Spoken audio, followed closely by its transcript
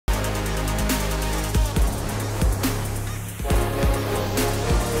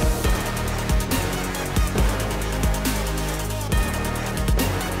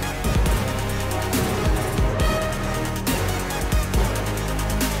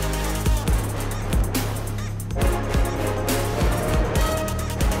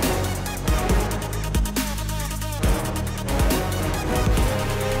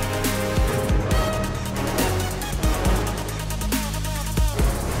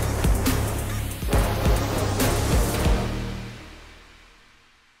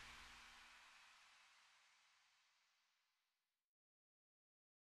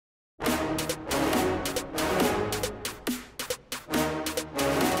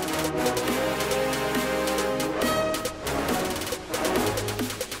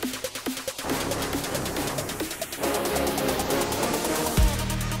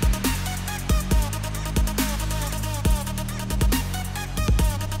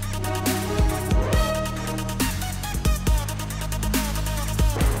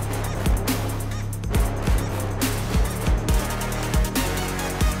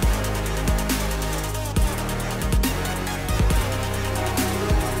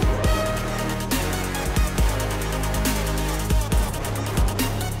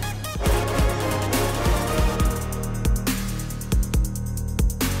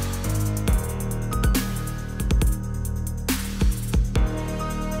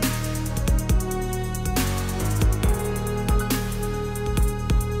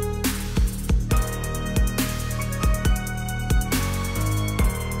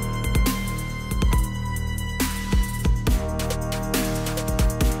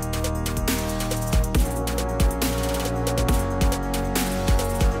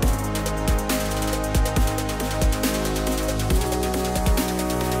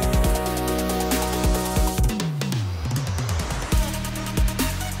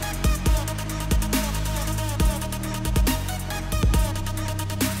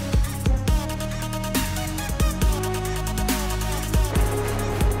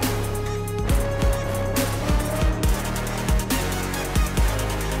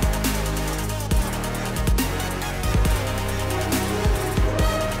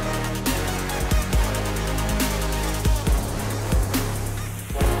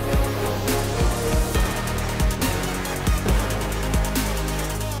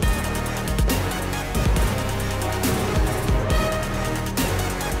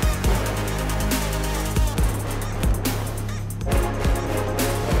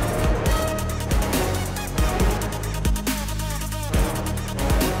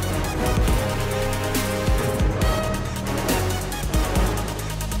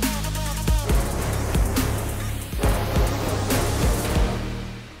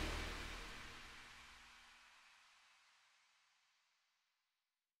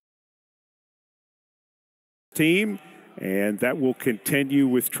team, and that will continue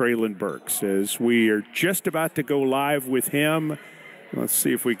with Treylon Burks as we are just about to go live with him. Let's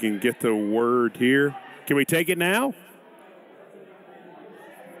see if we can get the word here. Can we take it now?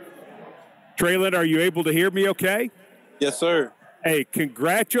 Treylon, are you able to hear me okay? Yes, sir. Hey,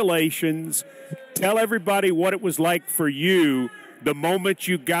 congratulations. Tell everybody what it was like for you the moment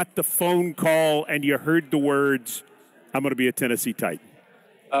you got the phone call and you heard the words, I'm going to be a Tennessee Titan.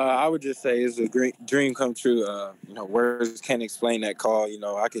 I would just say it's a great dream come true. Words can't explain that call.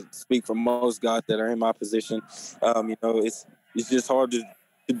 I could speak for most guys that are in my position. It's just hard to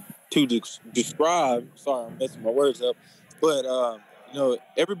describe. Sorry, I'm messing my words up. But,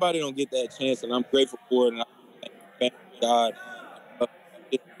 everybody don't get that chance, and I'm grateful for it, and I thank God.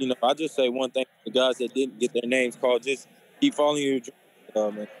 I just say one thing to the guys that didn't get their names called, just keep following your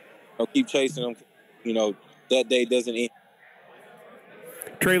dreams, and keep chasing them. That day doesn't end.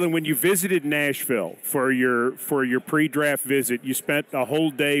 Treylon, when you visited Nashville for your pre-draft visit, you spent a whole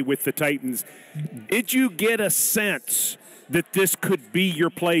day with the Titans. Did you get a sense that this could be your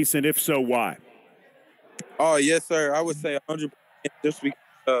place, and if so, why? Oh, yes, sir. I would say 100%. Just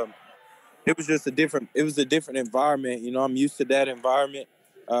because it was just a different environment. I'm used to that environment.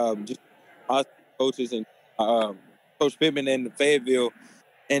 Just us coaches and Coach Pittman in Fayetteville,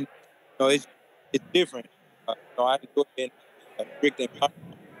 and it's different. I enjoy it in strict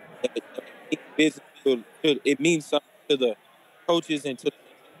environment. It means something to the coaches and to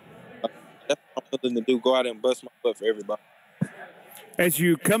that's what I'm willing to do. Go out and bust my butt for everybody. As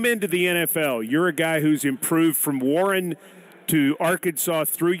you come into the NFL, you're a guy who's improved from Warren to Arkansas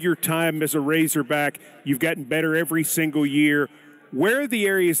through your time as a Razorback. You've gotten better every single year. Where are the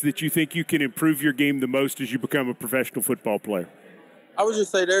areas that you think you can improve your game the most as you become a professional football player? I would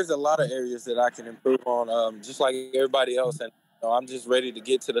just say there's a lot of areas that I can improve on, just like everybody else. And I'm just ready to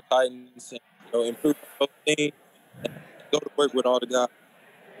get to the Titans and improve the whole team and go to work with all the guys.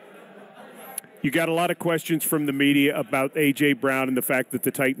 You got a lot of questions from the media about A.J. Brown and the fact that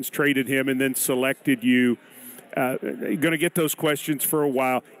the Titans traded him and then selected you. You're going to get those questions for a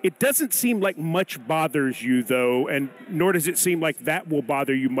while. It doesn't seem like much bothers you, though, and nor does it seem like that will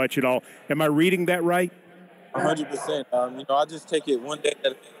bother you much at all. Am I reading that right? 100%. I just take it one day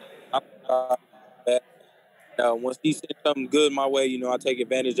at a time. Once he sends something good my way, I take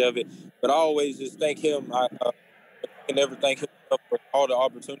advantage of it. But I always just thank him. I can never thank him for all the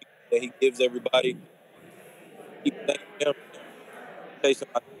opportunities that he gives everybody. Keep thanking him.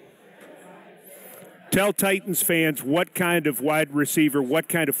 Tell Titans fans what kind of wide receiver, what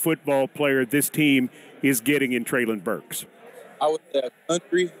kind of football player this team is getting in Treylon Burks. I would say a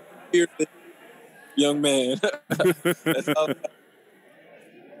country, fearless young man. That's all.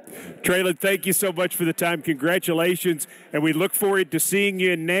 Treylon, thank you so much for the time. Congratulations, and we look forward to seeing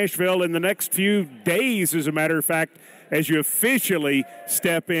you in Nashville in the next few days, as a matter of fact, as you officially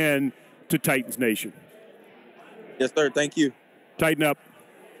step in to Titans Nation. Yes, sir. Thank you. Tighten up.